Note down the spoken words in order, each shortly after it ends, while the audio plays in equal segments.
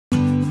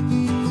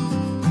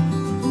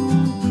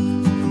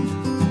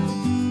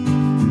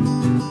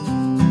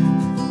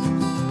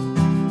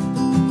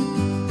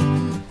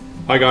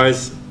Hi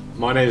guys,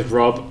 my name is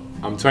Rob.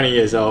 I'm 20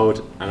 years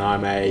old and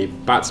I'm a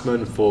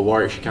batsman for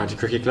Warwickshire County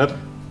Cricket Club.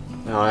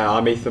 Hi,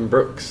 I'm Ethan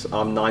Brookes.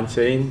 I'm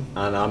 19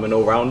 and I'm an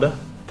all-rounder.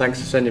 Thanks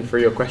for sending through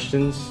your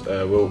questions.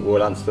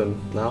 We'll answer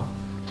them now.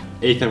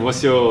 Ethan,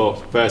 what's your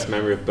first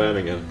memory of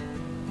Birmingham?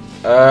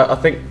 I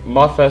think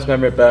my first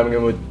memory of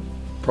Birmingham would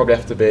probably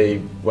have to be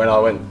when I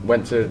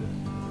went to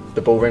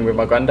the ball ring with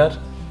my granddad,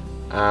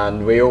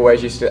 and we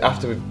always used to,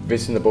 after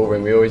visiting the ball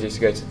ring, we always used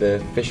to go to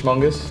the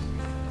fishmongers.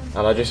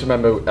 And I just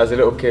remember as a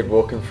little kid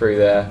walking through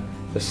there,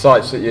 the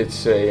sights that you'd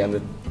see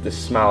and the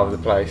smell of the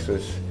place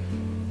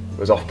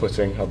was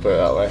off-putting, I'll put it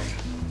that way.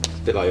 It's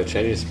a bit like your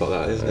changing spot,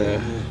 that, isn't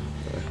it?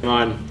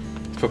 Mine,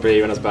 probably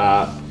when I was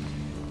about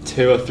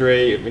 2 or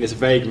 3. I mean, it's a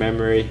vague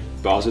memory,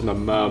 but I was with my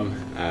mum.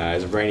 It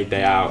was a rainy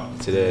day out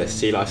to the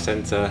Sea Life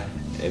Centre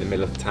in the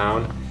middle of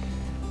town.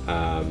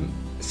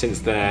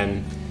 Since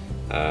then,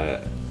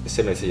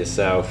 similar to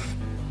yourself,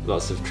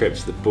 lots of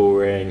trips to the ball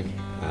ring,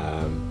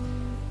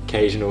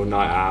 occasional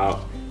night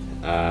out,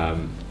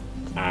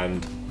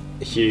 and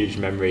a huge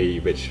memory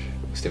which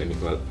will stick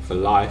with me for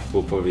life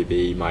will probably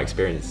be my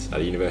experience at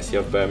the University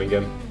of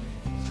Birmingham.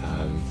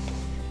 I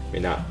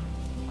mean, that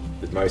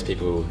with most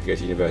people who go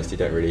to university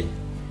don't really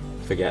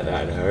forget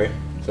that in a hurry.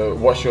 So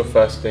what's your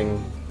first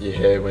thing you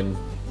hear when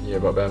you hear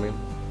about Birmingham?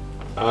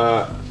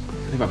 I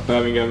think about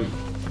Birmingham,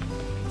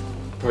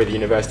 probably the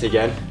university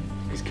again,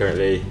 because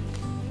currently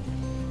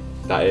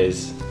that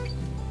is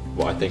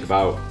what I think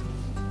about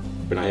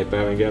when I hear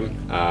Birmingham.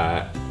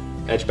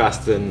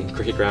 Edgbaston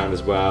cricket ground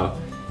as well.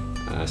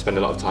 I spend a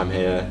lot of time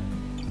here.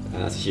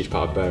 That's a huge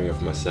part of Birmingham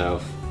for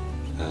myself.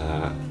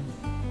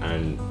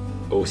 And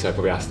also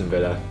probably Aston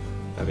Villa.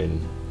 I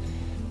mean,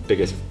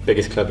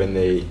 biggest club in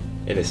the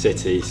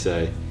city, so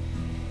it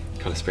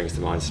kind of springs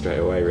to mind straight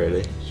away, really.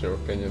 It's your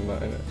opinion,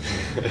 that,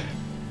 isn't it?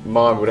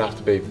 Mine would have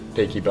to be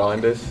Peaky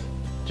Blinders,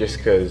 just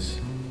because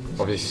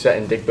obviously set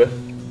in Digbeth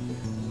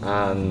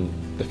and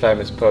the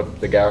famous pub,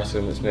 the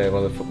Garrison, that's near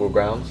one of the football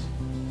grounds.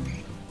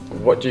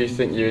 What do you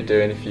think you were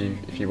doing if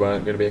you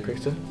weren't going to be a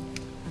cricketer?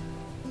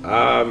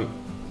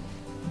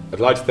 I'd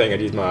like to think I'd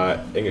use my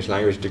English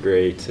language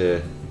degree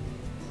to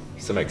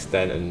some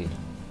extent and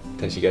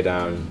potentially go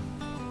down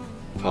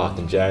path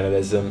in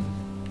journalism.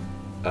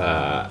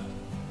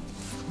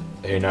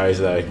 Who knows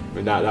though? I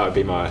mean, that would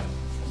be my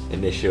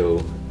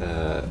initial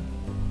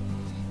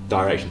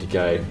direction to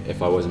go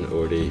if I wasn't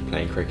already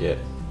playing cricket.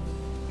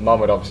 Mine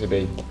would obviously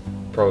be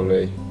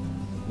probably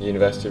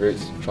university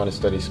routes, trying to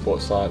study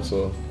sports science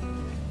or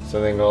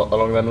something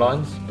along them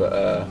lines.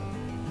 But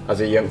as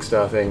a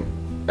youngster, I think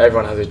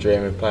everyone has a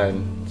dream of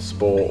playing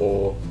sport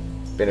or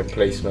being a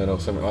policeman or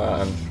something like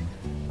that. And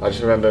I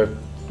just remember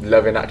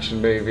loving action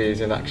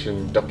movies and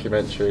action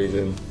documentaries,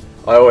 and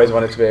I always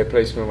wanted to be a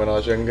policeman when I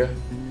was younger.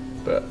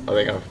 But I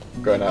think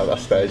I'm going out of that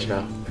stage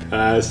now.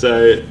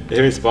 So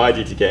who inspired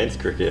you to get into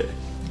cricket?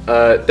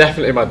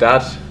 Definitely my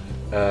dad.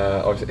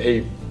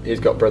 Obviously he's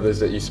got brothers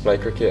that used to play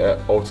cricket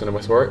at Alton and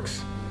West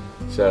Warwicks.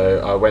 So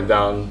I went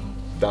down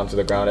to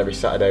the ground every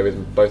Saturday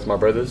with both my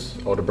brothers,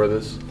 older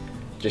brothers.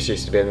 Just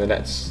used to be in the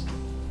nets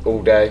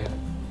all day,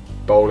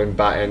 bowling,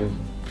 batting,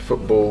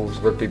 footballs,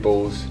 rugby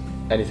balls,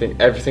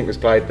 everything was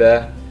played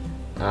there.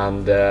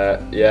 And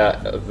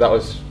yeah,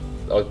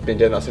 I've been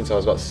doing that since I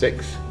was about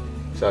 6.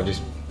 So I've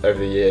just over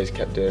the years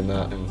kept doing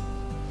that, and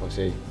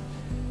obviously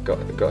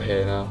got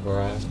here now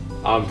where I am.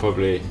 I'm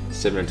probably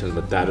similar in terms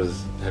of my dad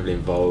was heavily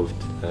involved.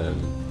 I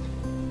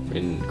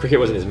mean, cricket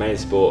wasn't his main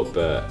sport,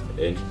 but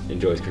he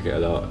enjoys cricket a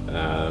lot.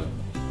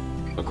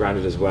 My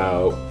granddad as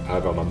well,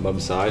 however, on my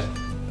mum's side,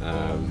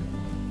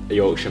 a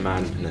Yorkshire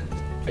man and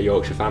a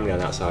Yorkshire family on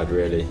that side,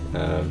 really.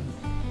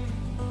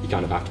 You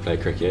kind of have to play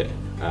cricket.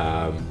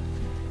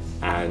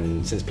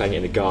 And since playing it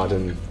in the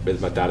garden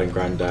with my dad and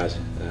granddad,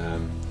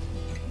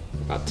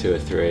 about 2 or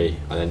 3,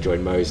 I then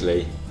joined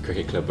Moseley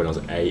Cricket Club when I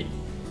was 8,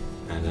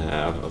 and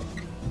I've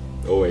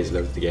always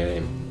loved the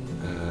game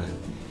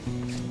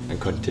and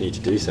continue to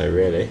do so,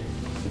 really.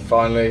 And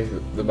finally,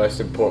 the most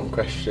important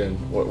question,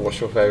 what's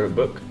your favourite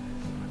book?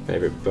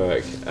 Favourite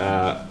book?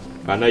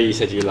 I know you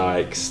said you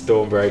like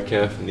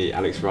Stormbreaker from the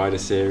Alex Rider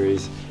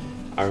series.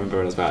 I remember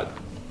when I was about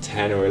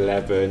 10 or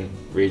 11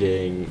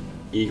 reading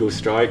Eagle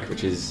Strike,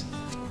 which is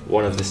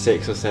one of the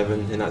 6 or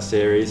 7 in that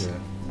series, and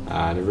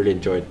I really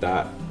enjoyed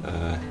that.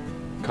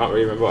 Can't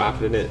really remember what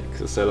happened in it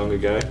because it was so long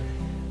ago,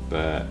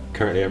 but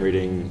currently I'm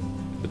reading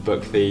The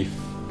Book Thief.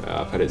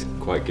 I've heard it's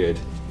quite good.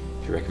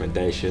 A few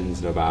recommendations,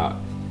 and about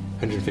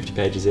 150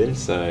 pages in,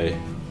 so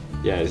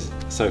yeah,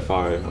 so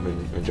far I'm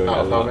enjoying it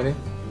a lot. How many?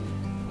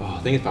 Oh, I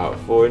think it's about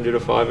 400 or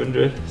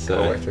 500. So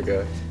Got a way to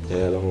go.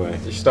 Yeah, a long way.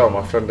 You stole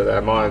my thunder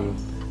there.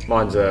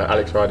 Mine's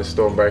Alex Rider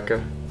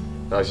Stormbreaker.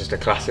 That was just a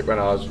classic when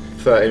I was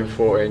 13,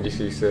 14. Just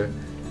used to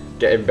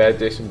get in bed,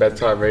 do some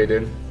bedtime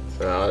reading.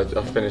 So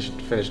I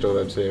finished all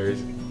them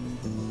series.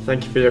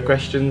 Thank you for your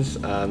questions,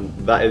 and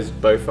that is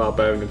both our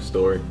Birmingham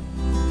story.